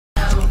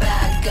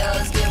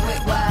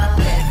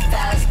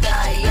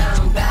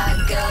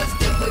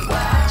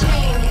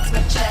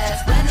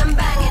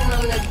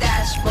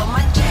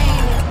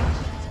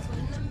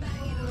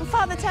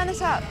turn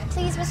it up.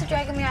 Please, Mr.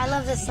 Dragomir, I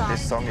love this song.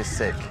 This song is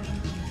sick.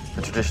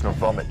 The traditional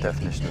vomit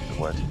definition of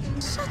the word.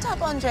 Shut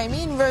up, Andre.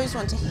 Me and Rose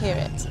want to hear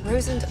it.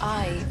 Rose and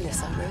I,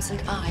 Lissa, Rose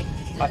and I.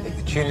 I think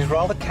the tune is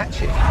rather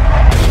catchy.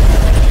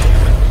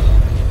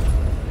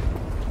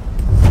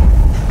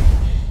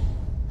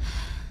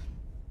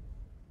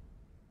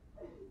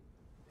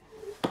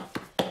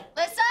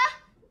 Lissa?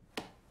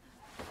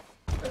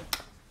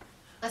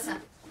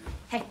 Lissa.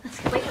 Hey,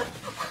 let's wake up.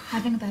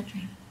 Having a bad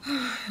dream.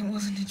 It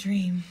wasn't a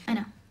dream. I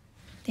know.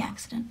 The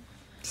accident.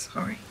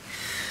 Sorry.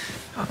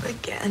 Up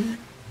again.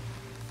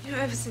 You know,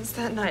 ever since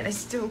that night, I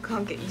still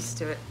can't get used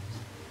to it.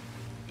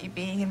 You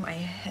being in my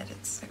head,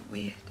 it's so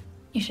weird.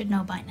 You should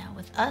know by now,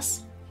 with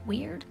us,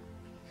 weird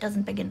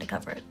doesn't begin to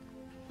cover it.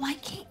 Why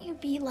can't you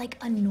be like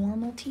a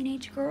normal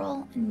teenage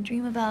girl and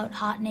dream about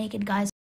hot naked guys